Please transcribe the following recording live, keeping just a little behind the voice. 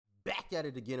Back at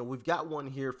it again, and we've got one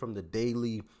here from the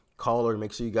Daily Caller.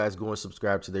 Make sure you guys go and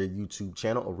subscribe to their YouTube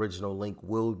channel. Original link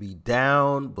will be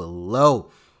down below.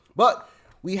 But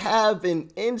we have an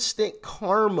instant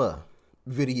karma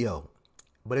video,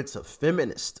 but it's a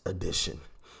feminist edition.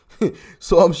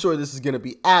 So I'm sure this is going to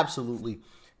be absolutely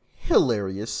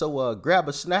hilarious. So grab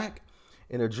a snack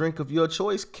and a drink of your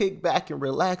choice, kick back and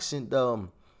relax, and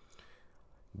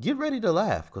get ready to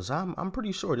laugh, because I'm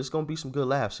pretty sure there's going to be some good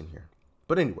laughs in here.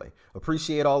 But anyway,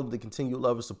 appreciate all of the continued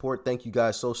love and support. Thank you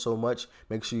guys so much.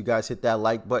 Make sure you guys hit that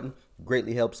like button.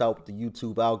 Greatly helps out with the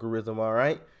YouTube algorithm, all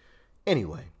right?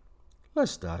 Anyway,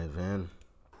 let's dive in.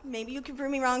 Maybe you can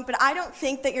prove me wrong, but I don't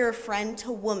think that you're a friend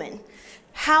to women.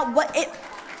 I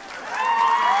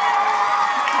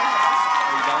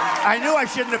knew I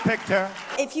shouldn't have picked her.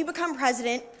 If you become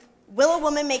president, will a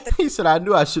woman make the He said, I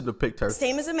knew I shouldn't have picked her.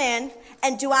 Same as a man,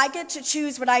 and do I get to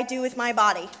choose what I do with my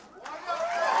body?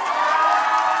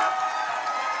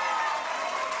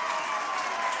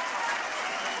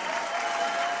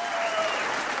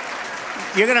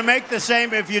 You're going to make the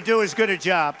same if you do as good a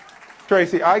job.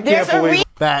 Tracy, I can't believe...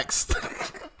 Facts.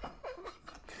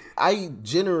 I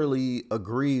generally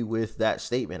agree with that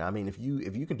statement. I mean, if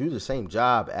you can do the same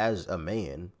job as a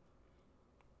man,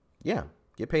 yeah,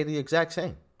 get paid the exact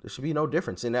same. There should be no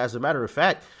difference. And as a matter of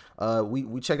fact,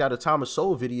 we checked out a Thomas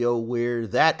Sowell video where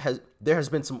there has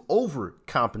been some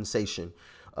overcompensation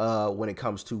when it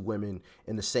comes to women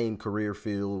in the same career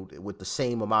field, with the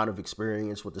same amount of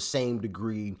experience, with the same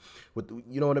degree, with,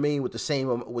 you know what I mean, with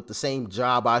the same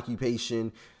job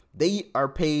occupation. They are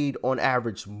paid on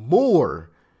average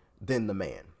more than the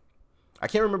man. I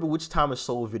can't remember which Thomas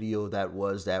Sowell video that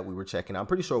was that we were checking. I'm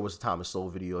pretty sure it was a Thomas Sowell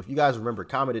video. If you guys remember,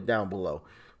 comment it down below.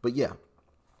 But yeah,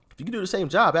 if you can do the same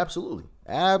job, absolutely.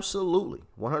 Absolutely.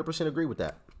 100% agree with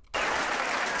that.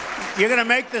 You're going to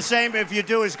make the same if you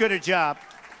do as good a job.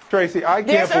 Tracy, I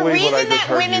can't believe what I just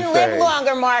heard you say. There's a reason that women live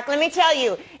longer, Mark. Let me tell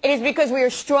you. It is because we are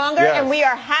stronger and we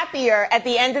are happier at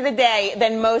the end of the day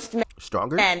than most men.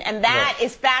 Stronger? And that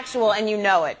is factual, and you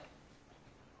know it.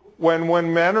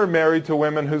 When men are married to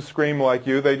women who scream like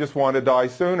you, they just want to die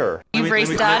sooner. You've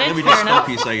restarted. Let me just stop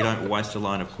you so you don't waste a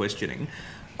line of questioning.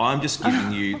 I'm just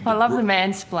giving you... I love the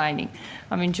mansplaining.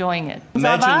 I'm enjoying it.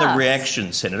 Imagine the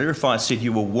reaction, Senator, if I said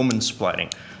you were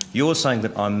woman-splaining. You're saying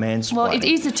that I'm mansplaining. Well, it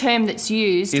is a term that's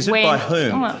used. Is it by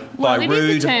whom? Well, it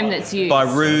is a term that's used. By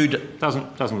rude...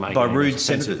 Doesn't make by rude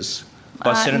senators.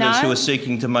 By senators who are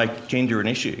seeking to make gender an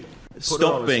issue.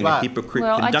 Stop being a hypocrite.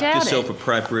 Conduct yourself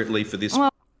appropriately for this.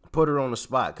 Put her on the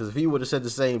spot, because if he would have said the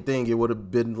same thing, it would have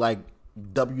been like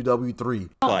WW3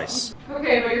 place.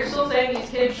 Okay, but you're still saying these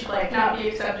kids should not be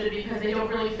accepted because they don't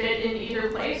really fit in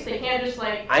either place. They can't just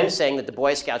I'm saying that the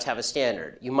Boy Scouts have a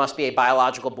standard. You must be a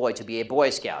biological boy to be a Boy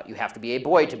Scout. You have to be a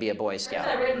boy to be a Boy Scout.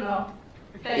 Where's that written though?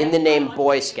 Okay. In the name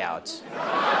Boy Scouts.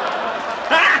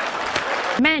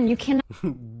 Men, you cannot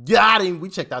got him. We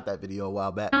checked out that video a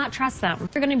while back. not trust them.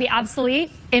 They're going to be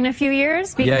obsolete in a few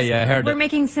years because I heard we're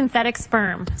making synthetic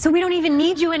sperm. So we don't even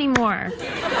need you anymore.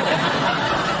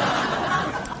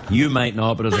 You might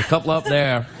not, but there's a couple up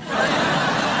there.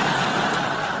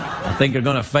 I think they're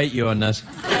going to fight you on this.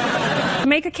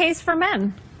 Make a case for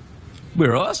men.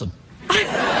 We're awesome.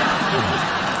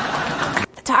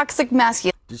 Toxic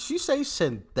masculinity. Did she say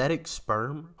synthetic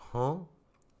sperm? Huh?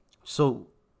 So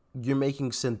you're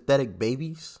making synthetic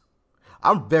babies?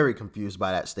 I'm very confused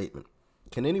by that statement.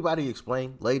 Can anybody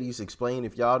explain? Ladies, explain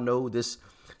if y'all know this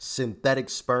synthetic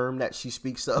sperm that she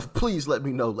speaks of. Please let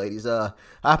me know, ladies. I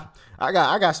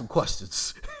got some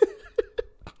questions.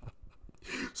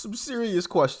 Some serious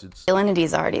questions. Masculinity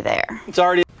is already there. It's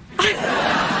already...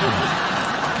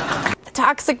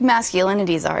 Toxic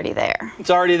masculinity is already there. It's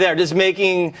already there. Does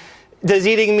eating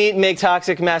meat make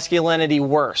toxic masculinity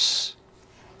worse?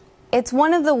 It's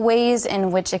one of the ways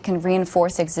in which it can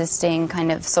reinforce existing kind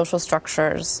of social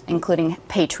structures, including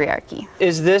patriarchy.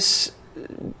 Is this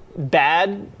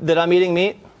bad that I'm eating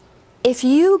meat? If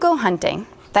you go hunting,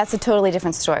 that's a totally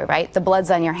different story, right? The blood's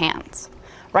on your hands.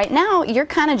 Right now, you're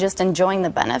kind of just enjoying the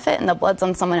benefit and the blood's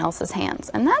on someone else's hands,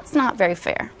 and that's not very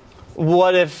fair.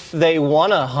 What if they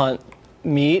want to hunt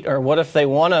meat, or what if they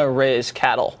want to raise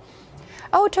cattle?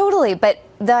 Oh, totally, but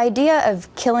the idea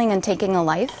of killing and taking a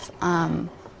life,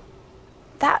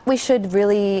 that we should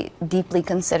really deeply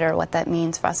consider what that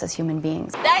means for us as human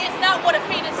beings. That is not what a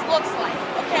fetus looks like,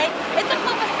 okay? It's a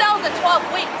clip of cells at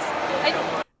 12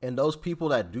 weeks. And those people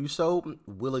that do so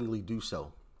willingly do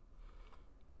so.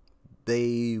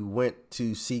 They went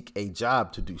to seek a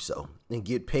job to do so and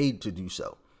get paid to do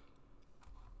so.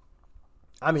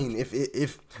 I mean,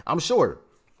 if I'm sure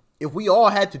if we all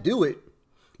had to do it,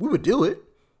 we would do it.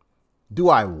 Do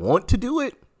I want to do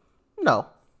it? No,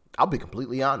 I'll be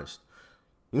completely honest.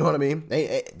 You know what I mean?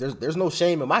 There's no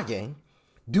shame in my game.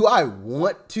 Do I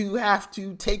want to have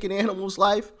to take an animal's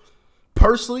life?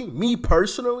 Personally, me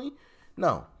personally?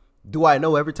 No. Do I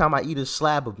know every time I eat a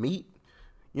slab of meat?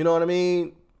 You know what I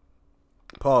mean?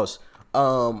 Pause.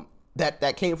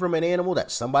 That came from an animal,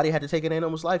 that somebody had to take an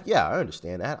animal's life? Yeah, I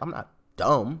understand that. I'm not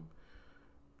dumb.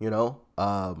 You know?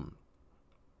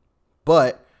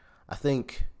 But I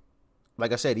think,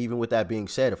 like I said, even with that being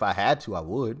said, if I had to, I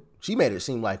would. She made it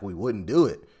seem like we wouldn't do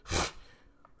it.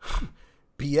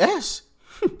 BS.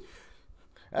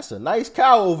 That's a nice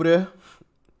cow over there.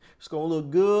 It's going to look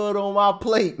good on my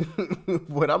plate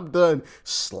when I'm done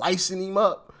slicing him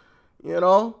up, you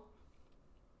know?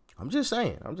 I'm just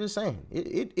saying.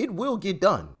 It will get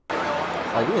done.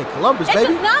 Oh, we in Columbus,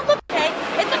 baby. It does not look okay.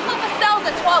 It's a clip of cells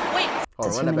at 12 weeks. Hold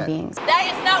on, run that back. That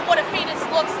is not what a fetus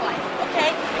looks like,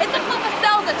 okay? It's a clip of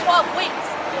cells at 12 weeks.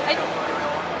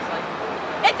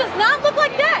 It does not look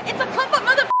like that. It's a clip of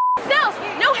mother cells.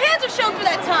 No hands are shown for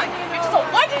that time. You're just a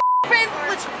white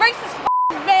privileged racist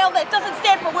male that doesn't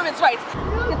stand for women's rights.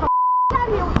 Get the out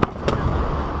of here.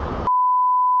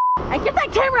 And get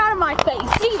that camera out of my face,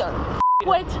 either.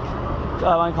 Wait.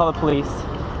 I want to call the police.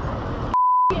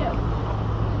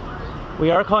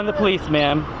 We are calling the police,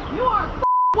 ma'am. You are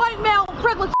white male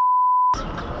privileged.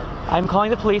 I'm calling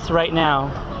the police right now.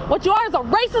 What you are is a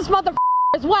racist mother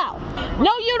as well.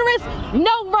 No uterus,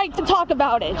 no right to talk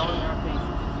about it.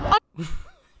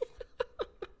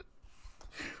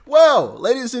 Well,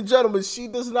 ladies and gentlemen, she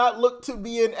does not look to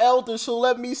be an elder, so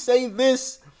let me say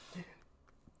this.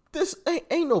 This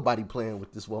ain't nobody playing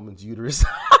with this woman's uterus.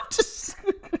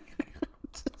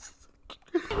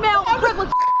 Male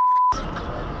privilege.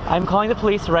 I'm calling the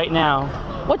police right now.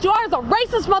 What you are is a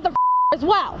racist mother as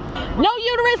well. No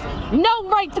uterus, no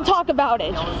right to talk about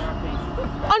it.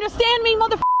 Understand me,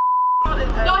 mother? Go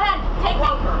ahead, take me.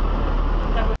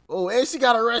 Oh, and she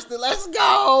got arrested. Let's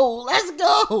go. Let's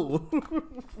go.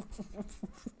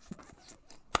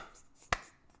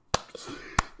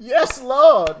 Yes,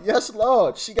 Lord. Yes,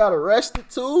 Lord. She got arrested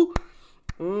too.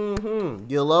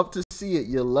 You love to see it.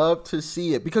 You love to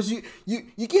see it because you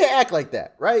can't act like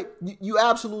that, right? You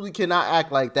absolutely cannot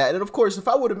act like that. And of course, if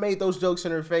I would have made those jokes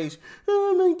in her face,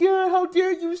 oh my God, how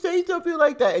dare you say something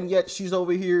like that? And yet she's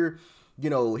over here, you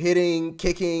know, hitting,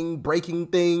 kicking, breaking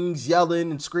things,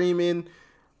 yelling and screaming.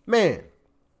 Man,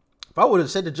 if I would have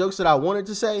said the jokes that I wanted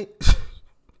to say,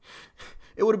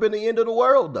 it would have been the end of the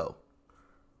world, though.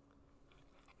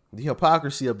 The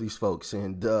hypocrisy of these folks.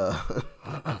 And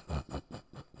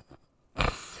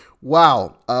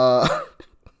wow.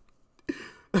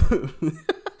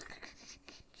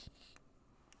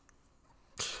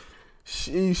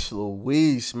 Sheesh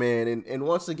Louise, man. And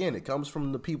once again, it comes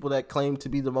from the people that claim to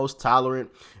be the most tolerant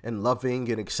and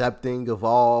loving and accepting of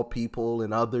all people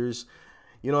and others.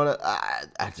 You know,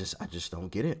 I just don't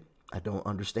get it. I don't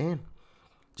understand.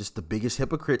 Just the biggest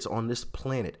hypocrites on this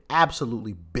planet.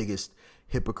 Absolutely biggest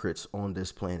hypocrites on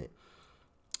this planet.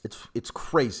 It's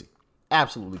crazy.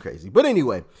 Absolutely crazy. But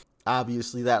anyway,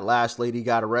 obviously that last lady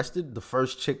got arrested. The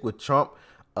first chick with Trump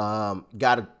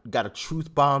got a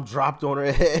truth bomb dropped on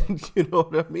her head. You know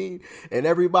what I mean? And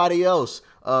everybody else,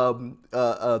 the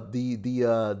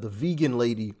vegan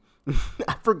lady,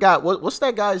 I forgot what's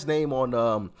that guy's name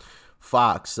on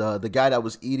Fox, the guy that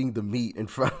was eating the meat in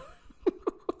front.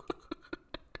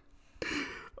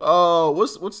 Oh,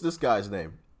 what's this guy's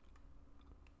name?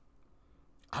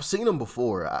 I've seen him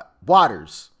before.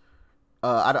 Waters.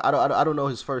 I don't know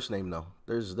his first name though.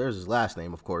 There's his last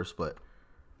name, of course, but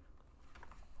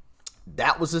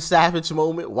that was a savage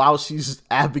moment while she's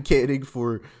advocating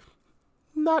for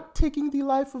not taking the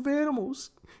life of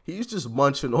animals. He's just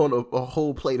munching on a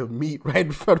whole plate of meat right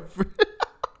in front of her.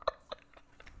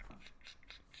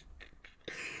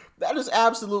 That is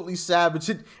absolutely savage.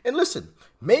 And listen,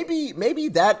 maybe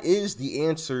that is the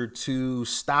answer to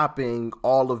stopping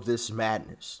all of this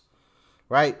madness,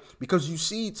 right? Because you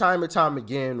see time and time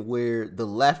again where the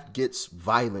left gets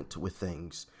violent with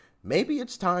things. Maybe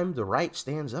it's time the right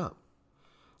stands up.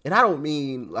 And I don't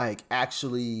mean like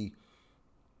actually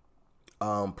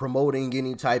promoting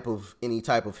any type of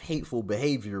hateful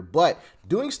behavior, but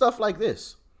doing stuff like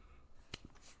this.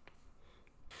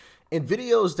 In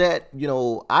videos that, you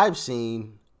know, I've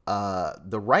seen,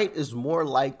 the right is more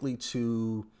likely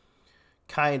to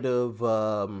kind of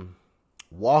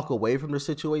walk away from the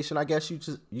situation, I guess you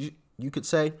could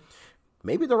say.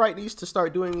 Maybe the right needs to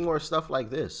start doing more stuff like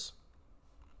this.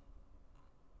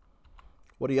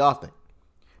 What do y'all think?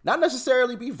 Not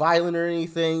necessarily be violent or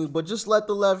anything, but just let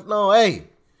the left know, hey,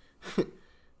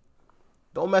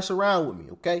 don't mess around with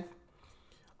me, okay?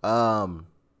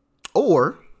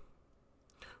 Or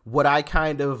what I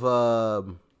kind of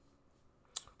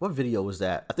what video was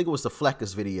that? I think it was the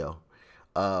Fleckus video.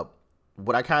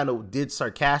 What I kind of did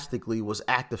sarcastically was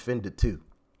act offended too.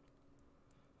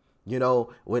 You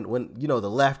know, when you know the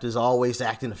left is always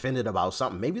acting offended about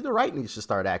something, maybe the right needs to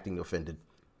start acting offended.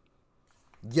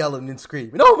 Yelling and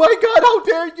screaming, "Oh my God, how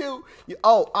dare you!"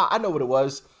 I know what it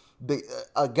was.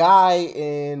 A guy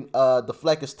in the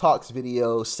Fleckus Talks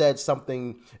video said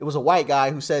something. It was a white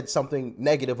guy who said something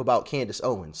negative about Candace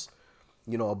Owens,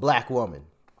 you know, a black woman.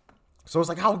 So it's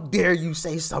like, how dare you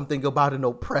say something about an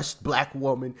oppressed black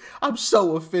woman? I'm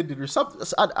so offended or something.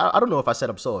 I don't know if I said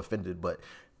I'm so offended, but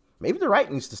maybe the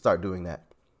right needs to start doing that.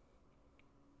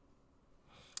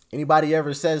 Anybody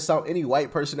ever says something, any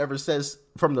white person ever says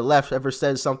from the left ever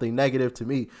says something negative to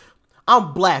me,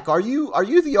 I'm black. Are you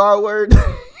the R word?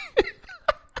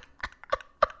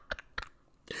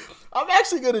 I'm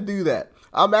actually going to do that.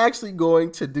 I'm actually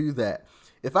going to do that.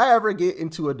 If I ever get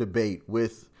into a debate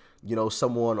with, you know,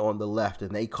 someone on the left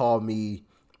and they call me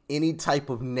any type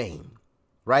of name,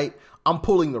 right? I'm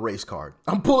pulling the race card.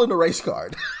 I'm pulling the race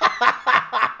card.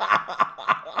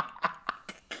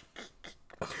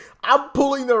 I'm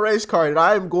pulling the race card, and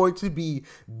I am going to be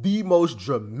the most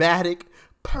dramatic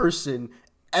person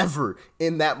ever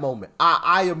in that moment.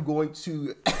 I am going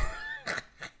to...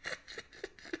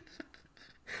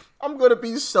 I'm going to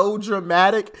be so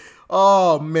dramatic.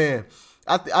 Oh, man.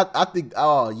 I think,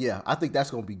 oh, yeah, I think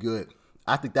that's going to be good.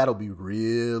 I think that'll be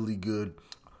really good.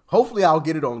 Hopefully, I'll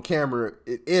get it on camera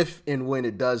if and when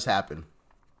it does happen.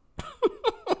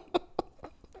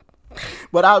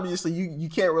 But obviously, you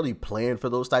can't really plan for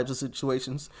those types of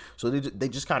situations. So they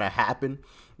just kind of happen.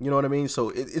 You know what I mean? So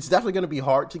it's definitely going to be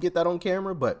hard to get that on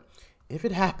camera. But if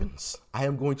it happens, I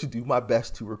am going to do my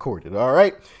best to record it. All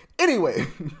right? Anyway.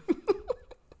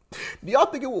 Do y'all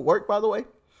think it would work, by the way?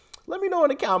 Let me know in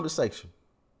the comment section.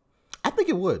 I think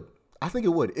it would. I think it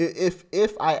would.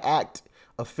 If I act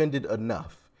offended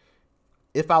enough,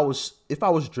 if I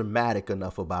was dramatic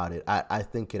enough about it, I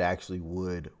think it actually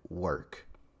would work.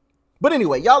 But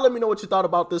anyway, y'all let me know what you thought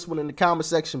about this one in the comment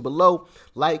section below.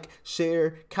 Like,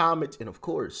 share, comment, and of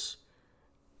course,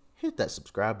 hit that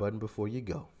subscribe button before you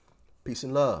go. Peace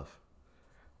and love.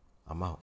 I'm out.